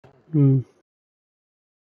Mm.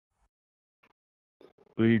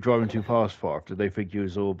 Were you driving too fast for? Did they think you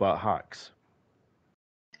was all about hacks?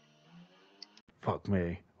 Fuck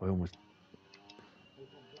me. I almost.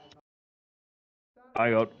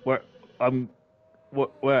 Hang on. Where?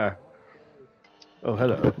 What? Where? Oh,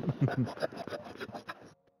 hello.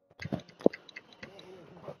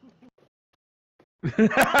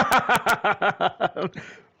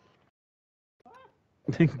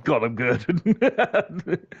 God, I'm good.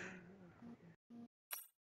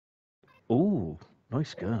 Ooh,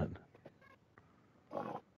 nice gun.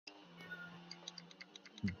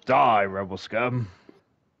 Die, rebel scum.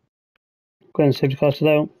 Go and safety cast it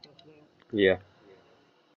out. Yeah.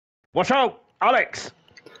 Watch out, Alex!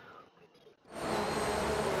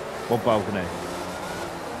 What balcony?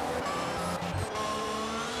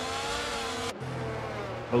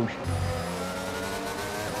 Oh,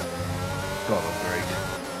 God, I'm great.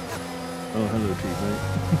 Oh, hello, teammate.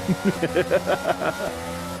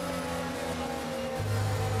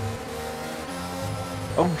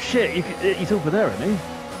 Oh, shit, he's over there, isn't he?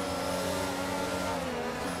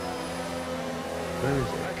 Where is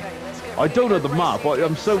he? Okay, let's get I don't know the racing. map,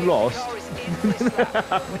 I'm so Safety lost. car is in this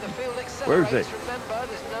lap. When the field Where is it? accelerates, remember,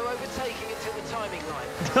 there's no overtaking until the timing line.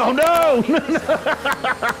 Oh, no!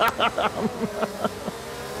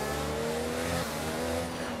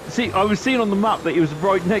 See, I was seeing on the map that he was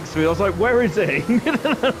right next to me. I was like, where is he?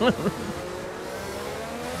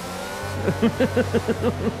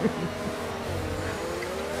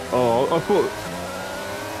 Oh, I thought...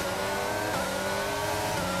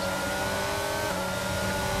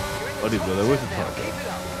 I didn't know there was a target. Keep it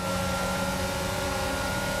up.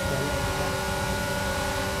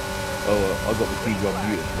 Oh, I got the TV on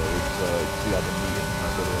mute, so it's the other meeting.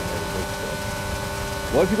 I've got it on there.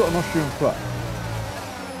 Why have you got an Austrian flag?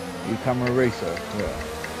 You camera racer? Yeah.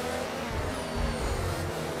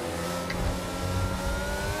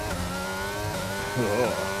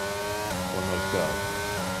 Oh, what a nice guy.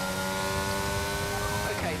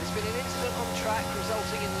 Okay, there's been an incident on track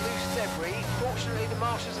resulting in loose debris. Fortunately, the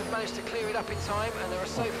marshals have managed to clear it up in time, and there are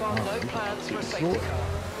so far no plans for a safety car.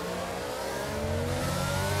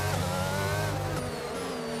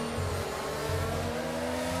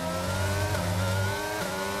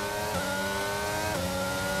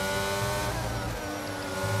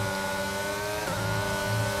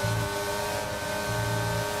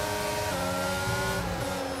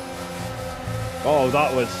 Oh,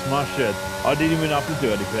 that was smashing. I didn't even have to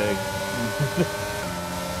do anything.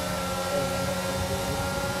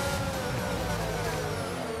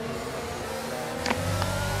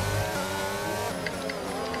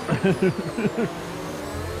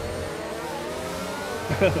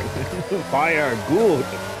 Fire, good.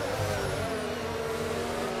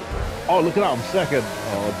 Oh, look at that, I'm second.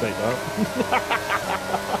 Oh, I'll take that.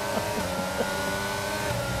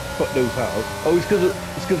 Fuck knows how. Oh, it's because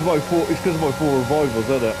of my four revivals,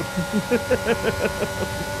 isn't it?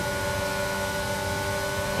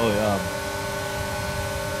 Oh yeah.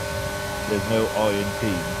 There's no I in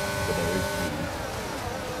team, but there is me.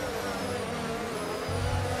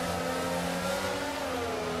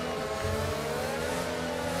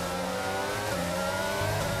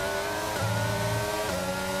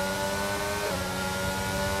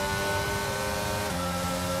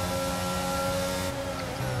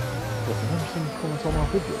 I've never seen comments on our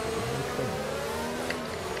video.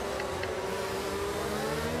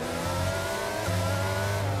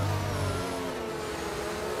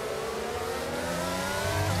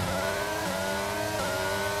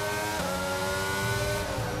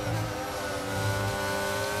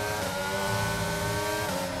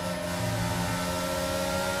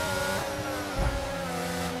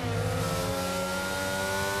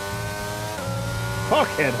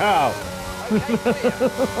 Fucking hell! Okay, clear.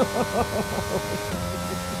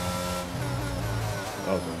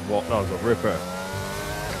 That was a ripper.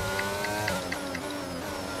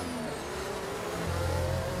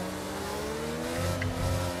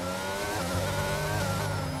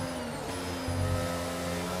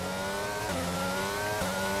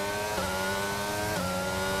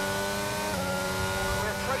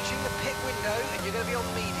 We're approaching the pit window, and you're going to be on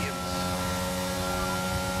mediums.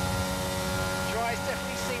 Dries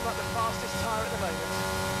definitely seem like the fastest tyre at the moment.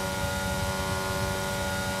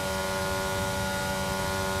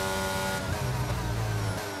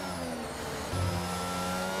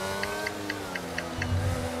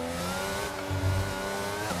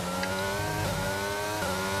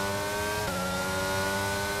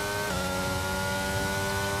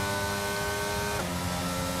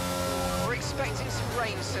 We're expecting some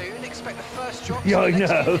rain soon. Expect the first drop. Yeah, I in the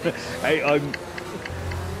next few know. minutes. Hey,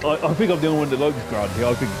 I think I'm the only one that likes ground here.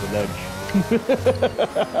 I think it's a ledge.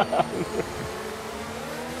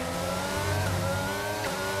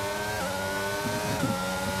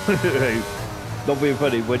 Hey, not being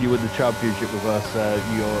funny, when you win the championship with us,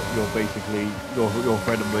 you're basically your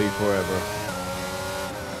friend and me forever.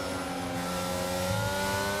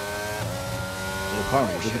 Well,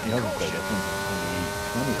 apparently, doesn't he haven't played us since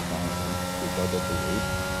 2020 apparently, which I don't believe.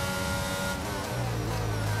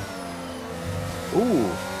 Ooh,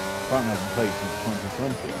 apparently hasn't played since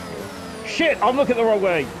 2020. Shit, I'm looking the wrong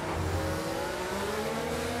way.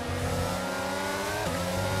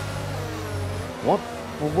 What?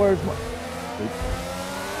 Well, where's my... Oops.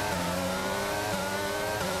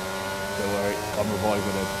 Don't worry, I'm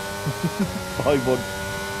reviving him. 5-1.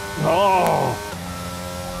 Oh!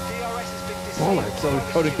 DRS has been Bollocks, I was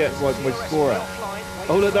trying to get my DRS score out.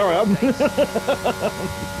 offline, Oh, look, there I am. hitting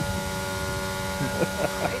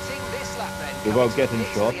this lap then. Without getting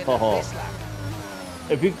shot. Haha.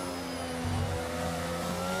 If you...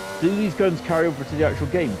 Do these guns carry over to the actual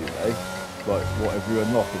game, do they? Like, whatever you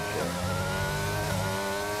unlock and shit?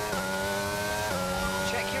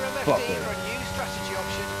 Check your MFD Fuck for it. a new strategy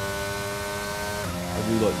option. I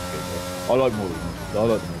do like these games, though. I like more than I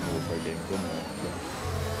like the multiplayer games, don't I? So.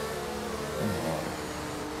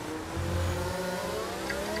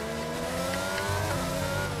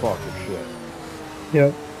 Fucking shit.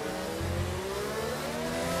 Yep.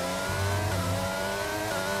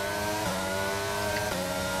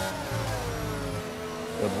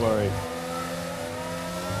 Don't worry.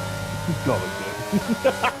 God,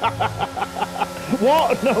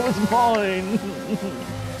 what? No, it's mine.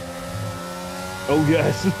 Oh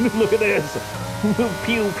yes, look at this.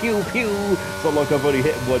 Pew, pew, pew. It's not like I've only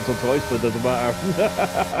hit him once or twice, but it doesn't matter.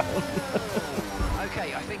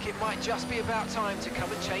 Okay, I think it might just be about time to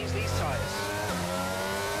come and change these tyres.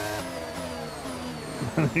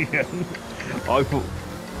 Yeah. I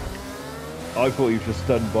thought he was just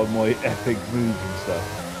stunned by my epic moves and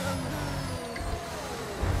stuff.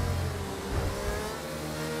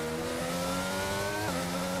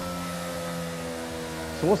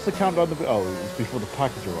 So what's the countdown? Oh, it's before the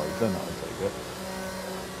package arrives, then I'll take it.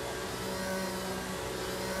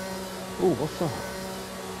 Oh, what's that?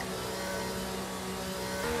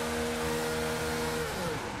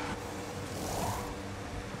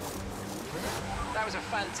 That was a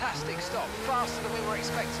fantastic stop, faster than we were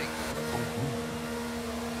expecting.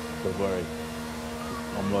 Don't worry,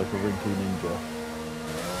 I'm like a wrinkly ninja.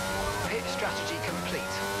 Pit strategy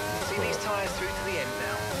complete. See these tyres through to the end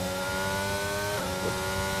now.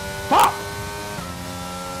 Fuck!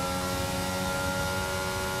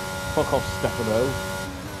 Fuck off, Stefano.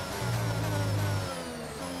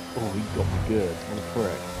 Oh, he got me good. What a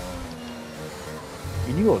prick.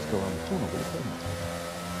 He knew I was going around the corner, but he didn't.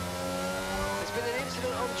 There's been an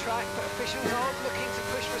incident on track, but officials aren't looking to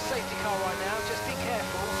push for a safety car right now. Just be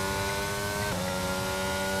careful.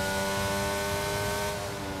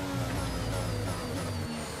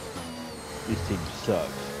 This team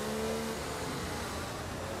sucks.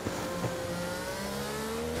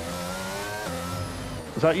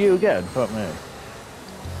 Is that you again? Fuck me.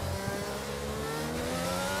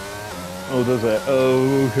 Oh, does it?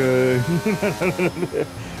 Oh, okay.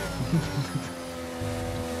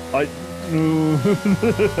 No.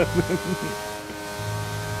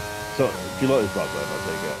 So, do you like this Blackburn, I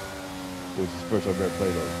take it? It was the first time I've ever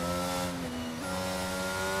played it.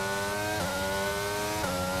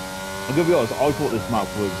 I'm gonna be honest, I thought this map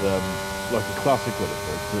was like a classic one at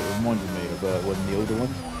first, because it reminded me of one of the older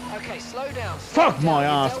ones. Okay, slow down. Fuck my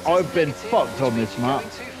ass, I've been fucked on this map.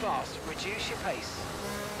 Going too fast. Reduce your pace.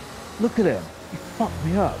 Look at him, he fucked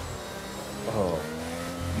me up. Oh,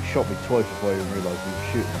 he shot me twice before I even realised he was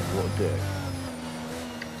shooting me, what a dick.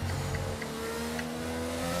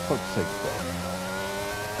 Fuck's sake, bro.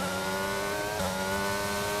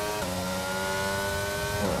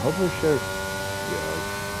 Alright, how do I share... Yeah,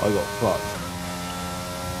 I got fucked.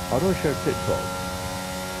 How do I share TikTok?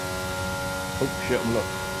 Oh shit, I'm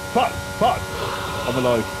alive. Fuck! Fuck! I'm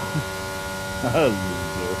alive.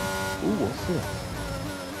 Ooh, what's this?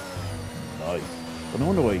 Nice. I no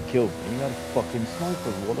wonder why he killed me. He had a fucking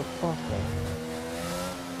sniper. What a fucker.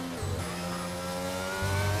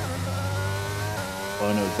 I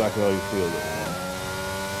know exactly how you feel right now.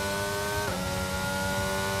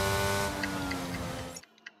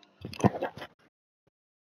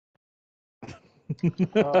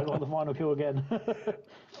 I got the final kill again.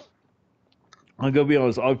 I'm gonna be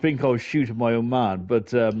honest, I think I was shooting my own man, but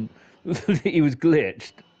he was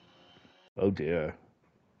glitched. Oh dear.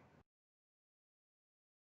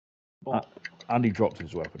 And he dropped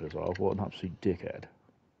his weapon as well. What an absolute dickhead.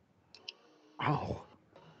 Ow.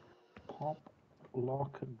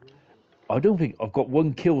 Lock and I don't think I've got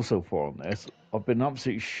one kill so far on this. I've been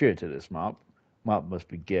absolute shit at this map. Map must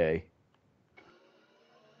be gay.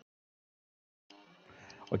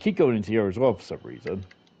 I keep going into here as well for some reason.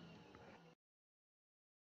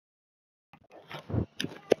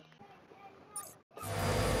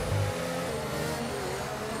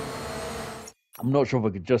 I'm not sure if I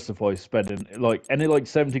could justify spending like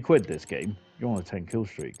 70 quid this game. You're on a 10 kill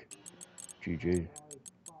streak. GG.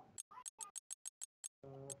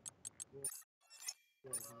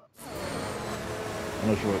 I'm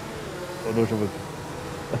not sure. I'm not sure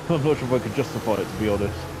if I could justify it, to be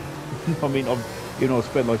honest. I mean, I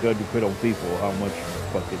spent like 100 quid on FIFA. How much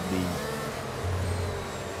fucking the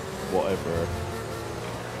whatever.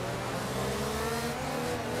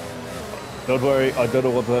 Don't worry, I don't know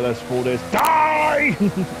what the LS sport is. Die!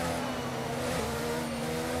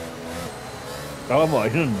 Oh my,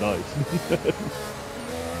 nice.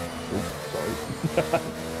 Oops, sorry.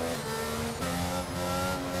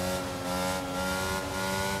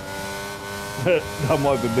 That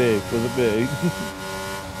might be big. Was it big?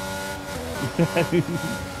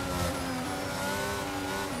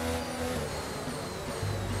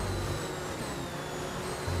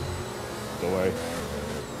 Don't worry.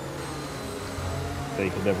 They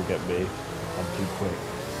can never get me. I'm too quick.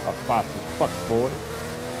 I'm fast as fuck, boy.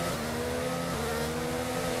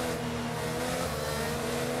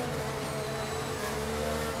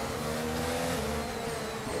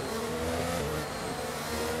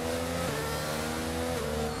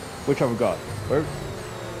 Which have we got? Where?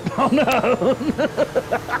 Oh no!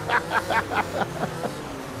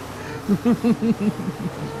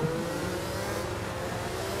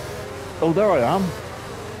 Oh, there I am.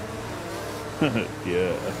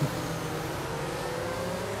 Yeah.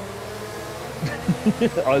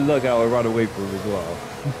 I look how I ran away from him as well.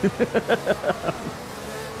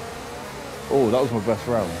 Oh, that was my best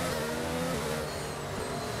round.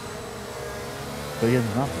 But he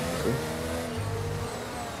hasn't happened, see?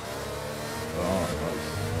 Oh, nice.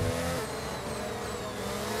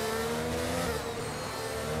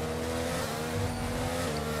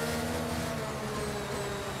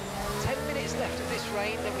 Left of this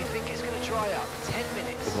rain, then we think it's going to dry up. 10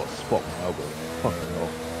 minutes. I've got a spot my elbow. Fucking hell.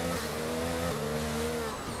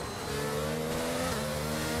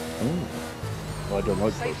 Ooh. I don't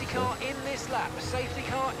like Safety car in this lap. Safety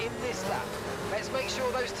car in this lap. Let's make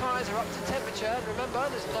sure those tyres are up to temperature. And remember,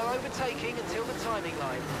 there's no overtaking until the timing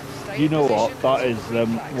line. Stay you know what? position That is,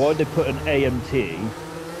 why did they put an AMT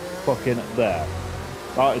fucking there?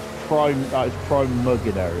 That is prime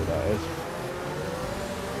mugging area, that is.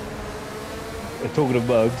 We're talking of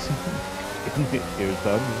bugs. Here's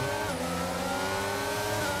done.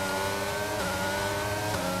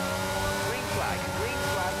 Green flag,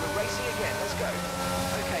 we're racing again, let's go.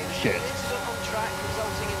 Okay, there's Shit. an incident on track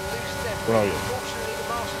resulting in loose debris. Where are you? Fortunately, the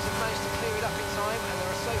marshals have managed to clear it up in time, and there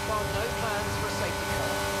are so far no plans for a safety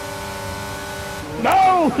car. No!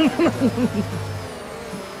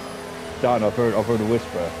 Dan, I've heard a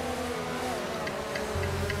whisper.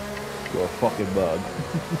 You're a fucking bug.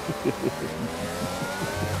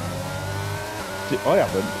 I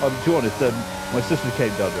haven't. I'm to be honest. My sister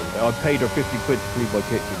came down the other day. I paid her 50 quid to clean my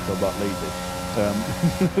kitchen because I'm that lazy.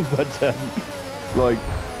 But like,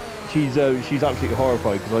 she's absolutely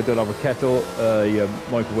horrified because I don't have a kettle, a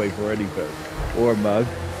microwave or anything, or a mug.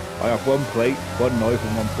 I have one plate, one knife,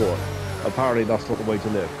 and one fork. Apparently, that's not the way to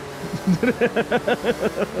live.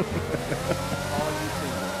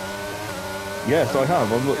 Yes, I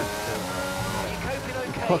have. I'm not.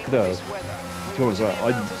 Fuck no.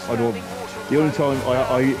 I don't. The only time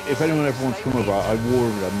if anyone ever wants to come over, I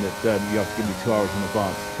warn them that you have to give me 2 hours in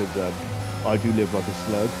advance because I do live like a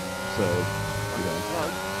slug. So, you know.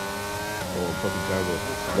 Oh, fucking terrible.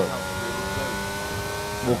 But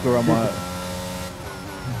walk around my.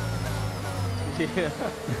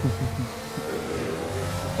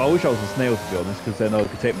 I wish I was a snail, to be honest, because then I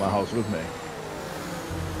could take my house with me.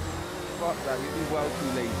 Fuck that, you'd be well too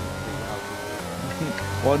lazy to take your house.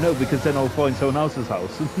 Well, no, because then I'll find someone else's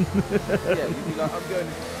house. Yeah, you'd be like, I'm going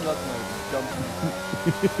into slug mode and jumping.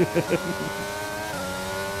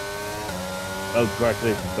 Oh,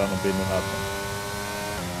 congratulations, Dan, on being an admin.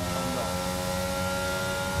 I'm not.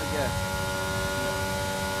 But yeah.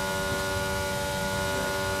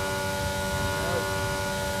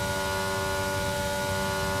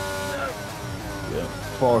 Yeah,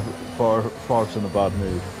 far's in a bad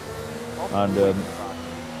mood. And the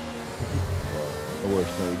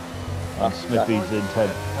worst mood. And Smithy's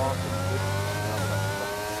intent.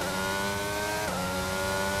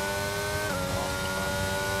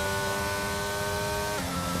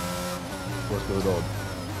 What's going on?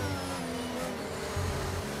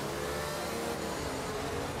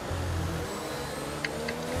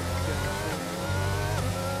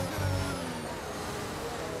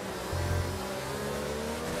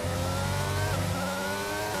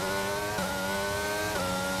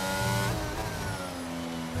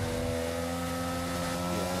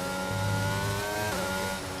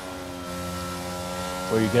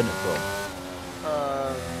 Where are you getting it from?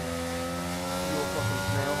 Your fucking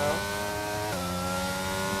snail house.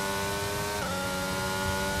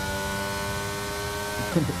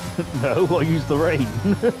 No, I use the rain.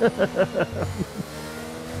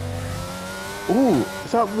 Ooh,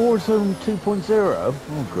 is that Warzone 2.0?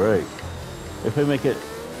 Oh, great. If they make it...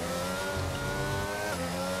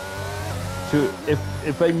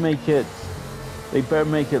 If they make it... They better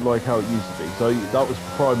make it like how it used to be. So that was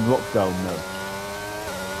prime lockdown now.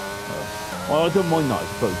 Well, I don't mind that, I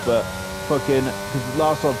suppose, but fucking... Because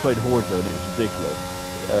last time I played Warzone, it was ridiculous.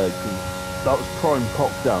 'Cause that was prime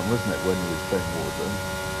lockdown, wasn't it, when we was playing Warzone?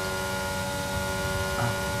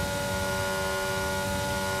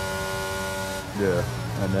 Yeah,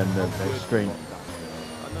 and then the extreme. I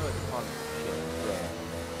know it's fun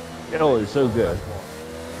shit, Oh, it's so good.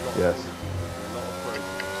 but Yes. a lot of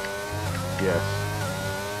progress. Yes.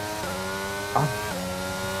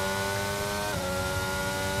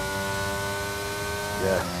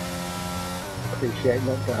 Yes. Appreciate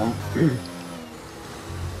lockdown.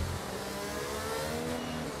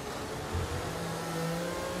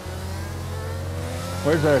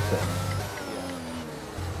 Where's Arthur?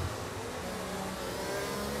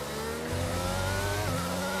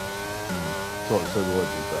 So the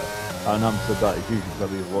watches there. And I'm so that is usually because I'll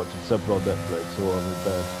be watching something on Netflix or on the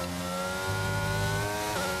bed.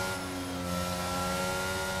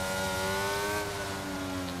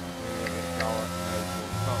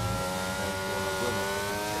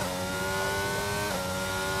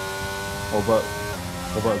 What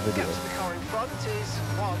about The video? gap to the car in front is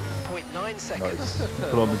 1.9 seconds. Nice.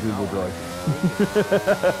 Put on the Google Drive.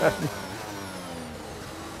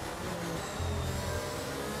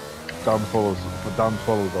 Dan follows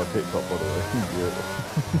our TikTok, by the way.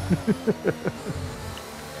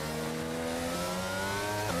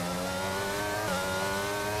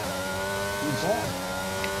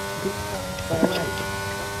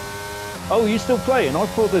 Oh, you still playing? I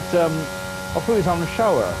thought that I thought he was having a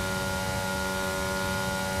shower.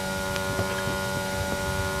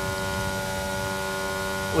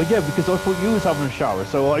 Well, yeah, because I thought you was having a shower,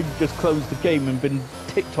 so I just closed the game and been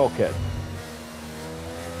TikToking.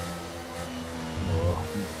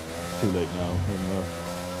 Too late now.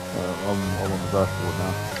 I'm on the dashboard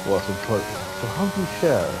now. Well, so how do you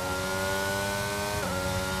share?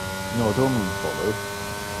 No, I don't mean follow.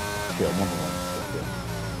 Shit, I'm on the wrong stuff, yeah.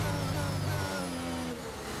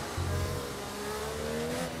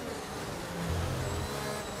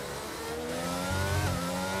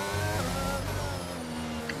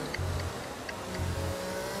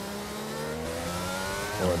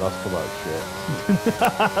 Alright, that's for that shit.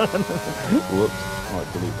 Whoops. Alright,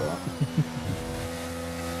 delete that.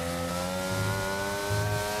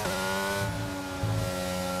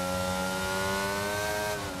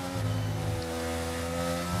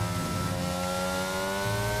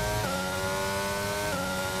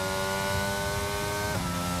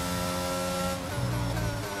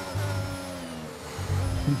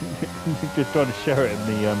 Just trying to share it in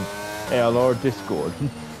the ALR Discord.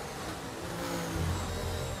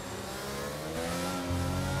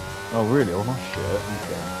 Oh really? Oh my shit.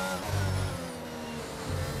 Okay.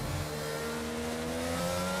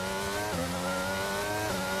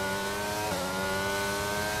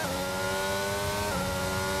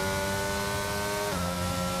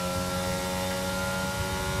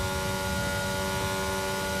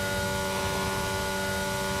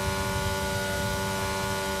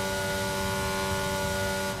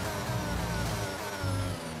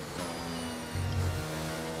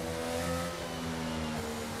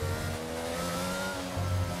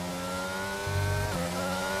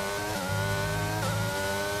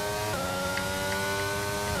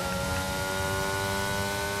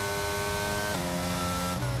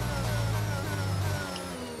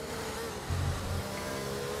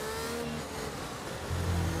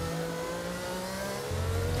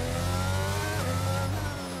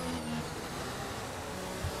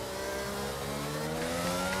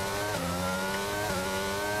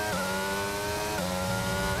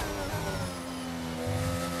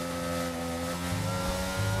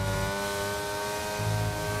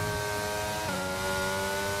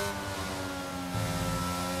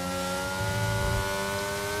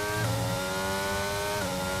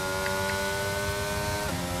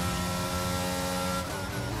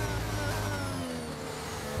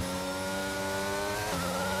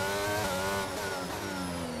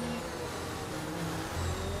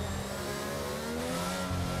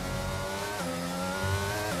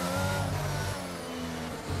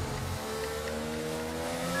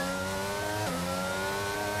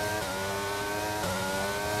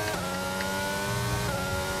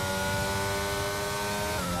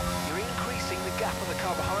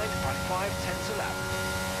 5/10 a lap.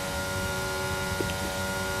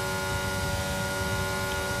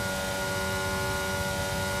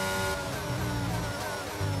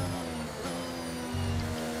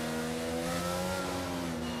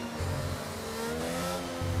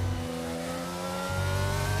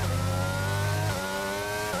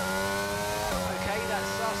 Okay,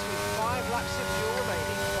 that's us with 5 laps of fuel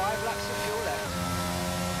remaining. 5 laps of fuel left.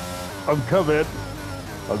 I'm coming.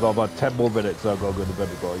 I've got about 10 more minutes, so I've got to go to bed,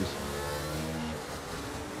 guys.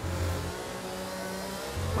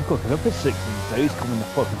 God, can I put 6 these days come in the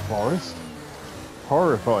fucking forest?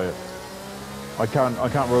 Horrifying. I can't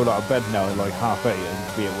roll out of bed now at like 8:30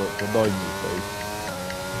 and be at work for 9 these days.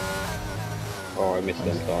 Oh, I miss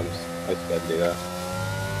them times. I used to do that.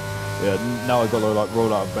 Yeah, now I got to like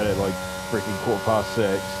roll out of bed at like freaking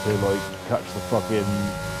 6:15 to like catch the fucking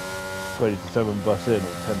 20 to 7 bus in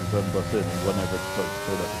or 10 to 7 bus in whenever it's like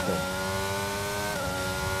till that to 10.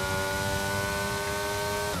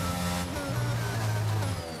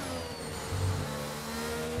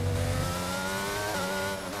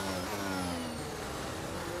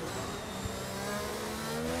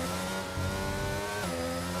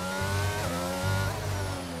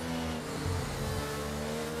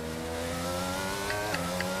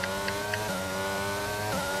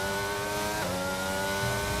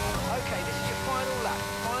 Okay, this is your final lap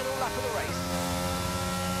of the race.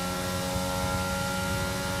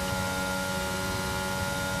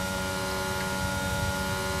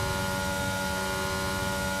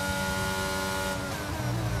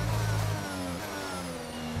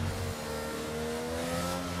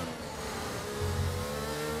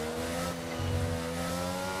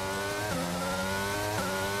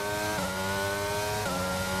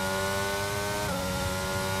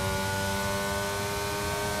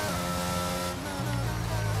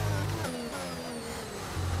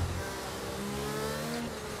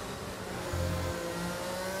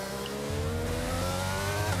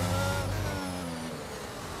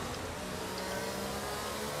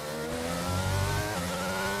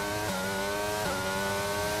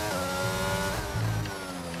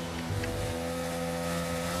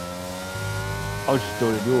 I was just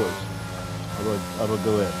doing yours. How do I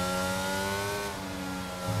go in?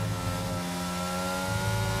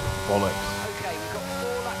 Bollocks. Okay, we've got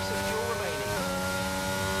 4 laps of fuel remaining.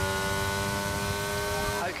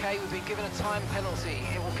 Okay, we've been given a time penalty.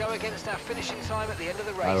 It will go against our finishing time at the end of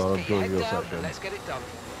the race. I'll Get your do head your down section. and let's get it done.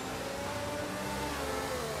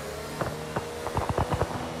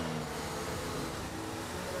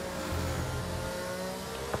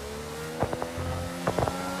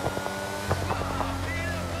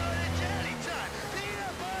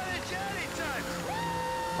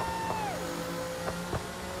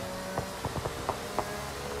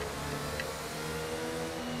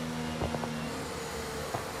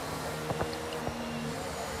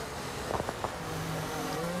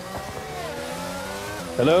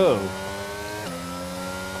 Hello.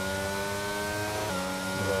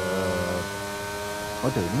 I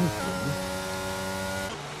don't know.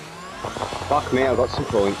 Fuck me, I got some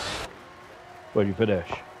points. Where'd you finish?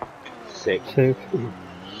 6.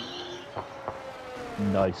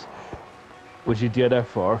 Nice. Was you DNF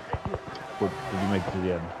for? Or did you make it to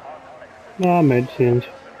the end? No, I made change.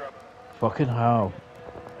 Fucking hell.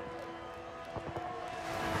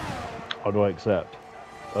 How do I accept?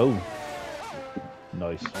 Oh.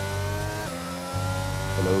 Nice.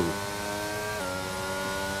 Hello.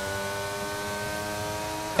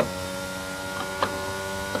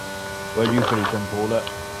 Where do you finish then, Paulette?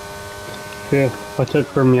 Yeah, I took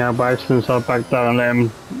from your bike and so I backed down and let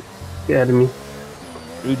him get ahead of me.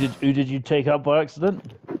 Who did you take out by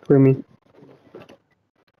accident? For me.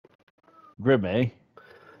 Grimmy?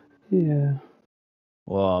 Yeah.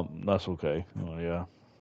 Well, that's okay. Oh yeah.